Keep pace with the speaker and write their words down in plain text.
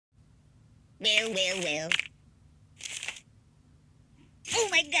Well. Oh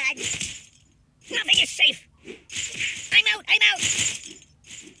my God! Nothing is safe! I'm out!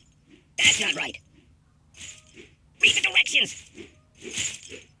 That's not right. Read the directions!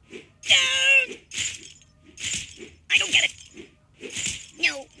 Don't! I don't get it!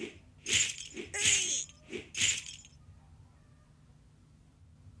 No.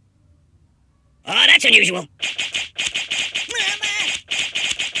 Oh, that's unusual. Mama!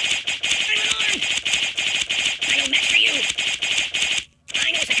 I'm unarmed! I don't match for you!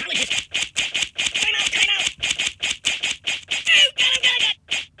 I know a psychologist! Time out! Oh, God!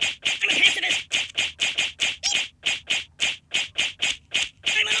 I'm a pacifist!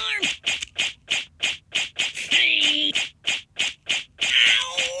 I'm unarmed! Hey!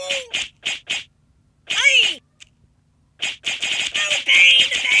 Ow! Hey! Oh, the pain!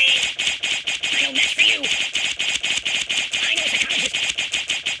 I don't match for you! I know a psychologist!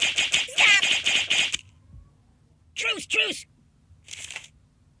 Stop! Truce!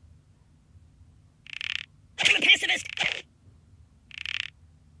 I'm a pacifist!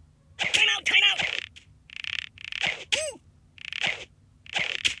 Time out! Ooh.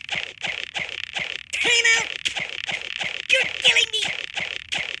 Time out! You're killing me!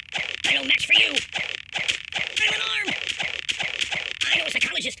 I don't match for you! I'm unarmed! I know a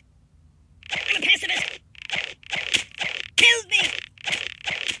psychologist! I'm a pacifist! Help me!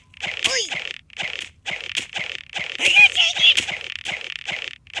 Oi! I can't take it!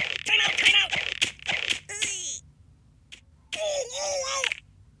 Time out! Oh!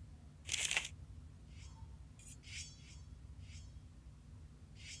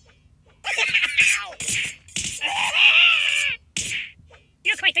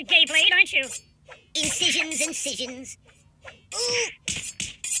 You're quite the gay blade, aren't you? Incisions. Ooh.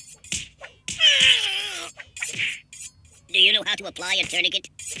 Do you know how to apply a tourniquet?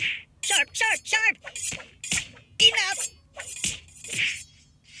 Sharp! Enough!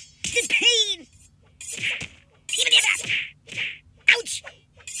 The pain! Ouch!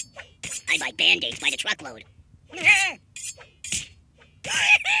 I buy Band-Aids by the truckload.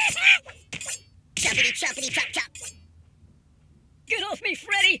 Choppity, chop. Get off me,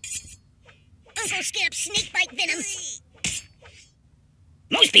 Freddy! Uncle Skip, snake bite venom.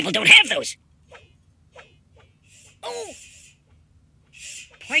 Most people don't have those. Oh!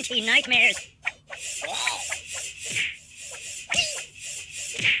 Pointy nightmares. Oh,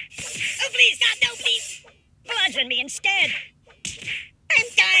 please, stop! No, please! Bludgeon me instead. I'm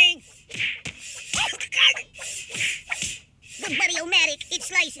dying. Oh, God! The Buddy-O-Matic, it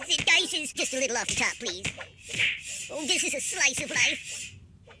slices, it dices. Just a little off the top, please. Oh, this is a slice of life.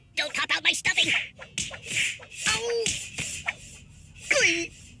 Don't pop out my stuffing. Oh!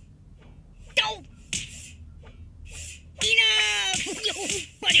 Please! Don't! Enough! Oh,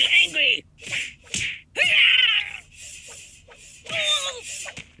 Buddy, angry!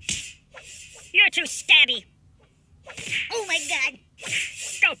 You're too stabby. Oh my God!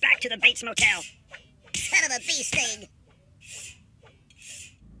 Go back to the Bates Motel. Son of a bee sting.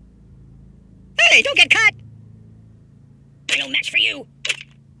 Hey, don't get caught! I don't match for you.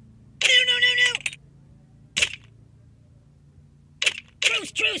 No.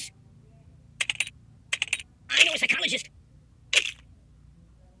 Truce. I know a psychologist.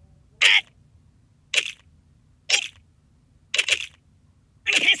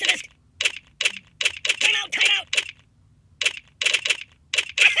 I'm a pacifist. Time out.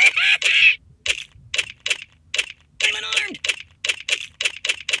 I'm unarmed.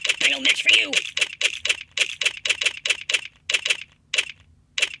 I don't match for you.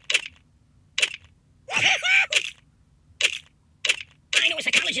 I know a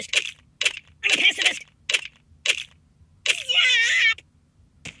psychologist. I'm a pacifist.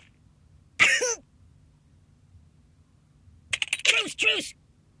 Truce.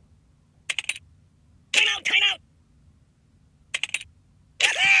 Time out.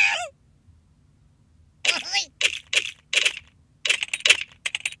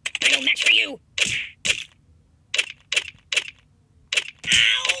 I don't match for you.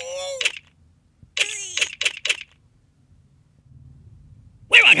 Ow!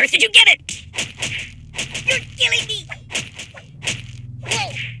 Where on earth did you get it? You're killing me!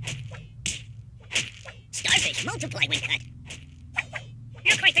 Whoa! Starfish multiply when cut.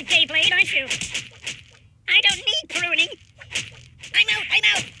 You're quite the gay blade, aren't you? I don't need pruning. I'm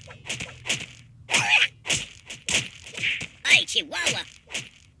out. Hey, Chihuahua.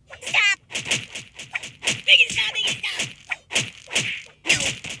 Stop! Make it stop! No.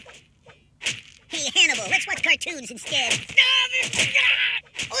 Hey, Hannibal, let's watch cartoons instead. Stop!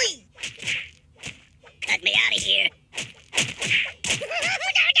 Oi! Cut me out of here.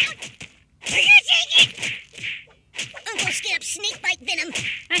 I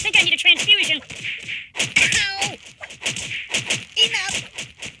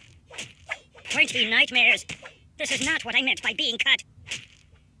not what I meant by being cut.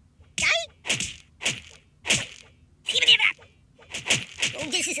 Oh,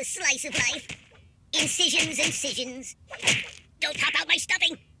 this is a slice of life. Incisions, incisions. Don't pop out my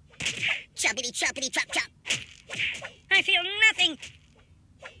stuffing. Choppity, choppity, chop, chop. I feel nothing.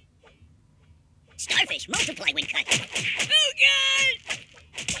 Starfish multiply when cut. Oh, God!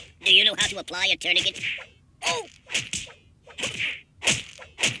 Do you know how to apply a tourniquet? Oh!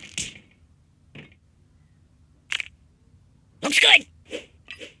 Looks good.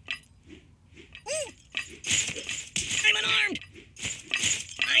 Ooh. I'm unarmed.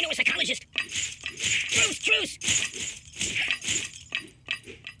 I know a psychologist. Truce, truce.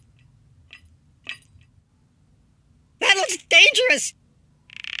 That looks dangerous.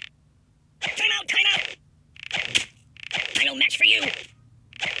 Time out, time out. I know match for you.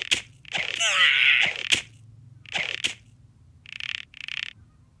 Ah!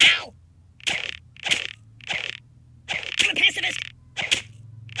 Ow. I'm a pacifist.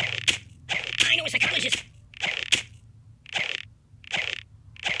 I know a psychologist.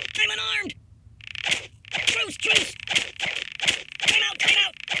 I'm unarmed. Truce, truce. Time out, time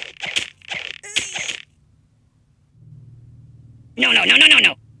out. No, no, no, no, no,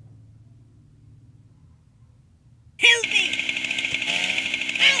 no. Help me!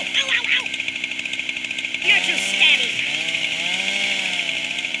 Ow, ow, ow, ow! You're too stabby.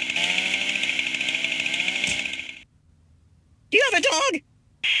 Do you have a dog?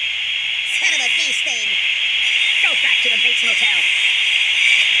 Son of a bee sting. Go back to the Bates Motel.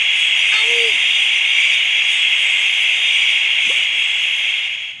 Ow!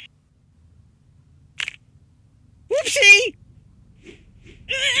 Whoopsie!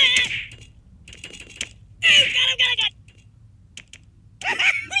 Oh, God.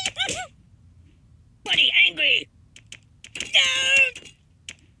 Buddy angry. No!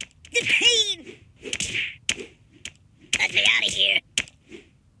 The pain. Let me out of here.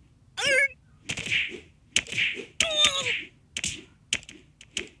 Oh.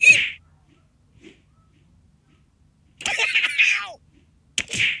 Ow!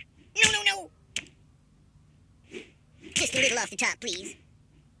 No, no, no. Just a little off the top, please.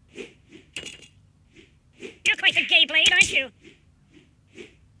 You're quite the gay blade, aren't you?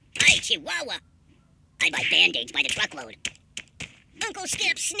 Hi, Chihuahua. I buy Band-Aids by the truckload. Uncle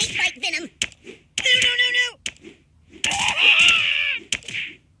Skip, snake bite venom. No, no, no, no.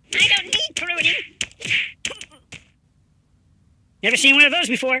 I don't need pruning. Never seen one of those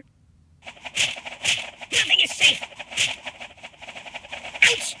before. Nothing is safe.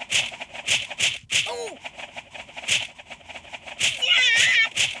 Ouch. Oh. Yeah.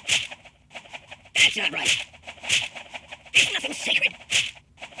 That's not right. There's nothing sacred.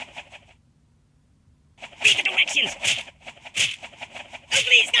 Read the directions. Oh,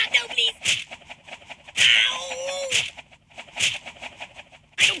 please, God, no, please. Ow!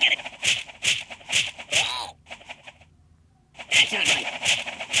 I don't get it. Oh. That's not right.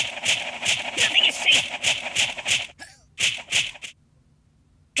 Nothing is safe.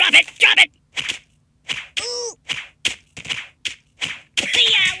 Drop it! Drop it! Ooh!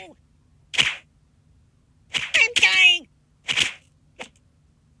 Yow! I'm dying!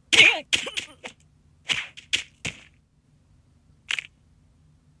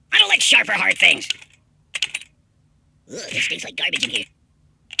 I don't like sharp or hard things. Ugh, this stinks like garbage in here.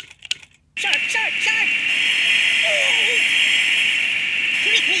 Sharp, sharp, sharp!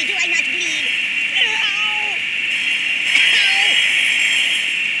 Prick me, do I not bleed? Ow! Ow!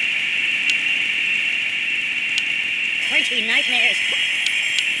 Pointy nightmares.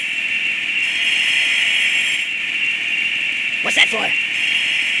 What's that for?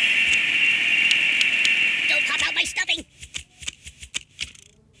 Don't pop out my stuffing!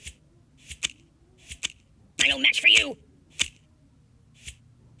 I no match for you!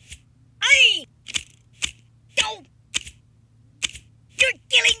 Aye! Don't! You're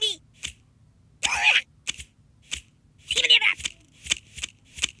killing me! Even if that!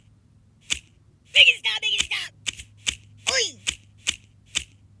 Make it stop! Make it stop! Oi!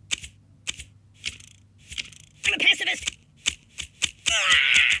 I'm a pacifist!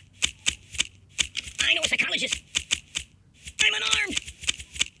 Ah! I know a psychologist! I'm unarmed!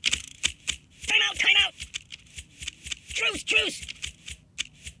 Time out! Time out! Truce! Truce!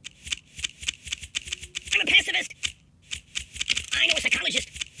 I'm a pacifist! I know a psychologist!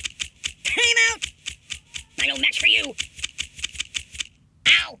 Time out! I no match for you!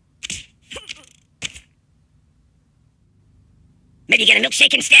 Ow! Maybe get a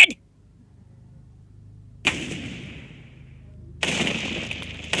milkshake instead?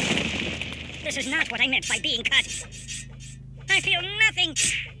 This is not what I meant by being cut. I feel nothing.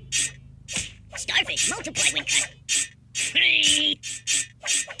 Starfish multiply when cut.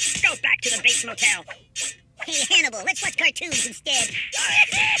 Go back to the Bates Motel. Hey, Hannibal, let's watch cartoons instead.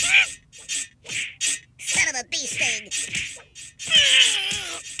 Son of a bee sting.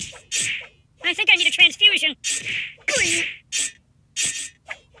 I think I need a transfusion. Oh,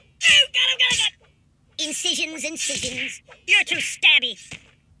 got him. Incisions. You're too stabby.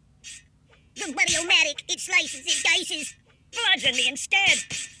 The Buddy-O-Matic, it slices, it dices. Bludgeon me instead.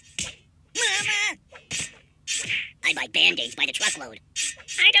 Mama! I buy Band-Aids by the truckload.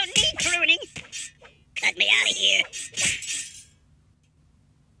 I don't need pruning. Cut me out of here.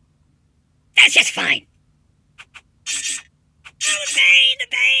 That's just fine. Oh, the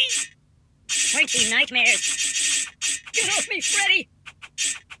pain! Pointy nightmares. Get off me, Freddy.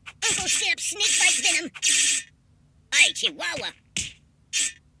 Uncle Skip, snake bite venom. Aye, Chihuahua.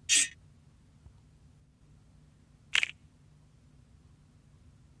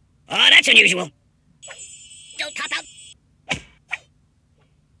 Oh, that's unusual. Don't pop out.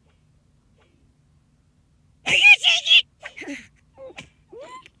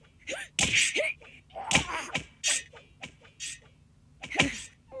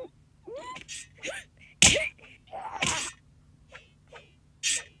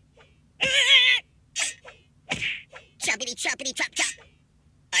 Choppity chop chop.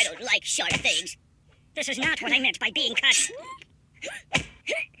 I don't like sharp things. This is not what I meant by being cut.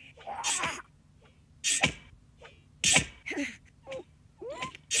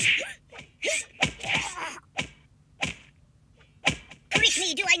 Prick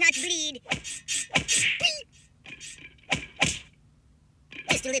me, do I not bleed?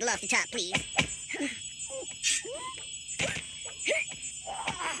 Just a little off the top, please.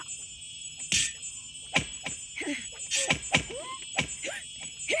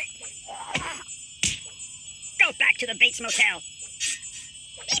 Go back to the Bates Motel.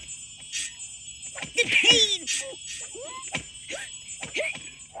 The pain!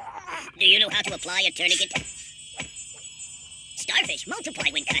 Do you know how to apply a tourniquet? Starfish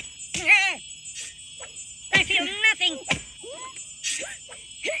multiply when cut. I feel nothing.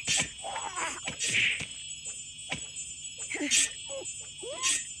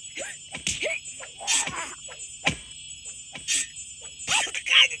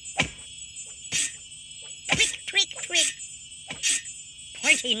 Prick.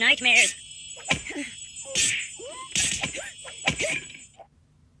 Pointy nightmares.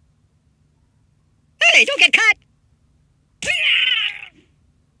 Hey, don't get caught!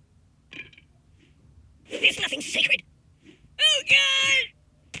 There's nothing sacred. Oh, God!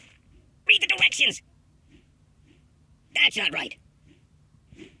 Read the directions. That's not right.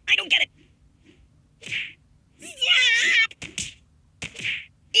 I don't get it. Stop!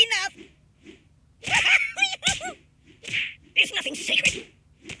 Enough! There's nothing sacred.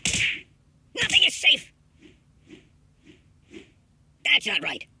 Nothing is safe. That's not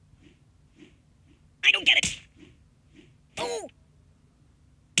right. I don't get it. Oh!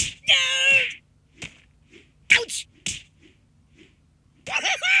 No! Ouch!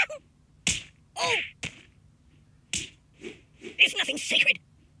 Oh! There's nothing sacred.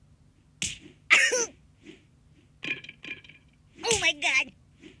 Oh my God!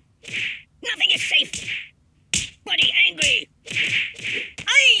 Nothing is safe. Buddy angry.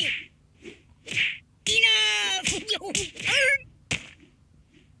 Aye! Enough!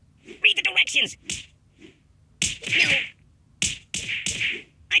 Read the directions. No.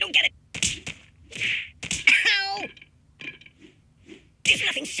 I don't get it. Ow! There's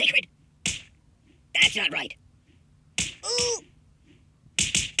nothing sacred. That's not right. Ooh!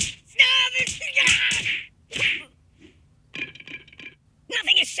 Stop it!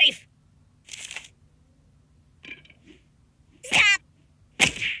 Nothing is safe. Stop!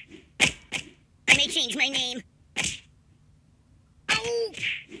 I may change my name. Ow!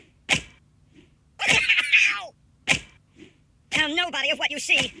 Ow! Tell nobody of what you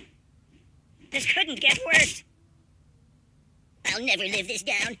see. This couldn't get worse. I'll never live this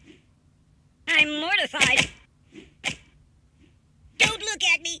down. I'm mortified. Don't look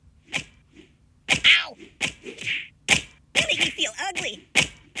at me! Ow! You make me feel ugly.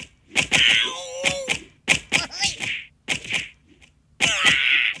 Ow!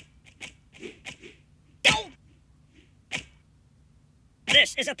 Don't!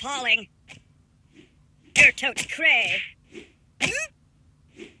 This is appalling. You're totes cray.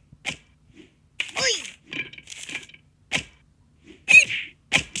 Oi!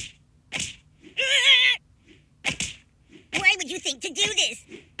 Why would you think to do this?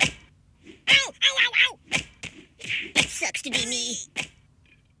 Ow! Ow! Ow! Ow! It sucks to be me.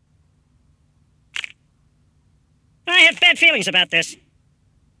 I have bad feelings about this.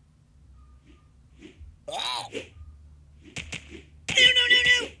 Oh!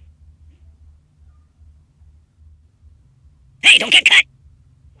 don't get cut!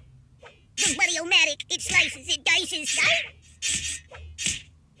 The Buddy-O-Matic, it slices, it dices, right?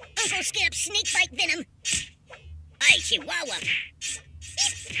 Uncle Skip, snake bite venom. Hey, Chihuahua!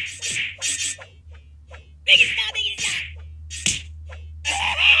 Make it stop, make it stop!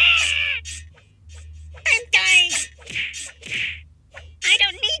 I'm dying! I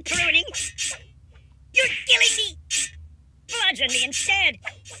don't need pruning! You're killing me! Bludgeon me instead!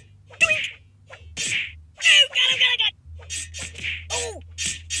 Doink! Oh, got him! Oh!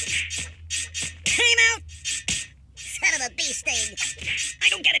 Time out! Son of a bee sting! I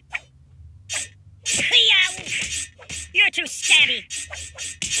don't get it! Yow! You're too stabby!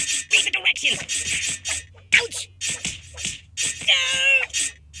 Read the directions! Ouch! No!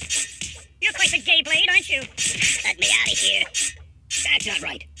 You're quite the gay blade, aren't you? Let me out of here! That's not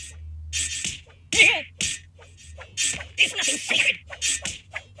right. There's nothing sacred.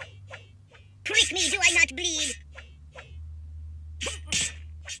 Prick me, do I not bleed?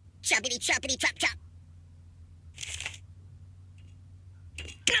 Choppity choppity chop chop!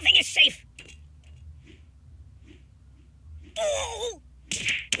 Nothing is safe. Oh!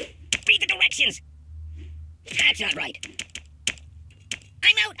 Read the directions. That's not right.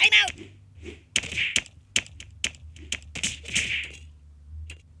 I'm out! I'm out!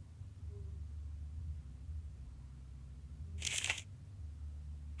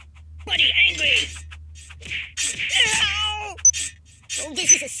 Buddy angry. Ow! Oh,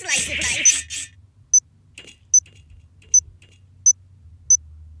 this is a slice of life.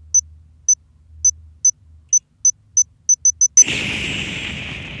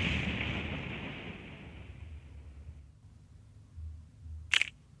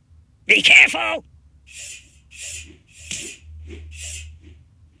 Be careful.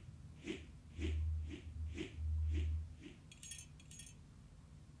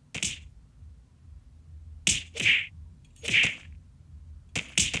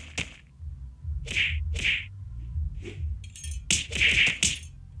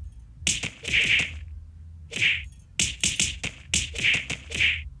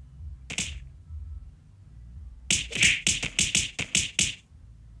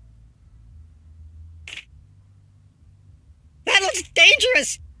 That looks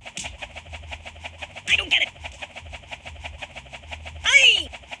dangerous. I don't get it. Aye!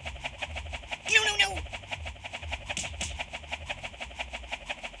 No, no, no!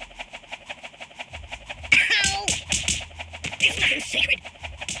 Ow! There's nothing sacred.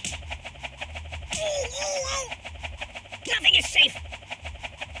 Oh, oh, oh! Nothing is safe.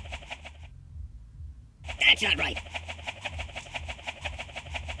 That's not right.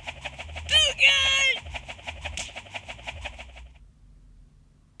 Oh, God!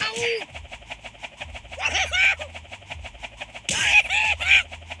 Ow!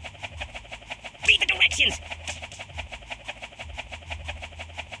 Read the directions.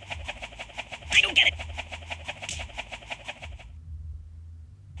 I don't get it.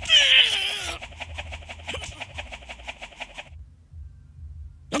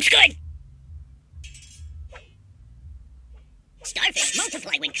 Looks good. Starfish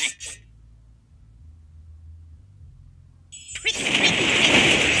multiply when cut. Prick, prick, prick.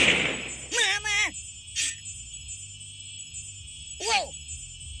 Mama! Whoa!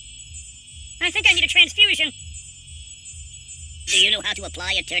 I think I need a transfusion. Do you know how to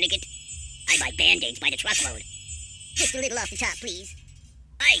apply a tourniquet? I buy Band-Aids by the truckload. Just a little off the top, please.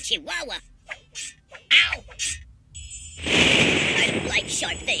 Aye, Chihuahua! Ow! I don't like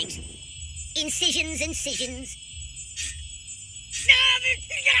sharp things. Incisions, incisions. No!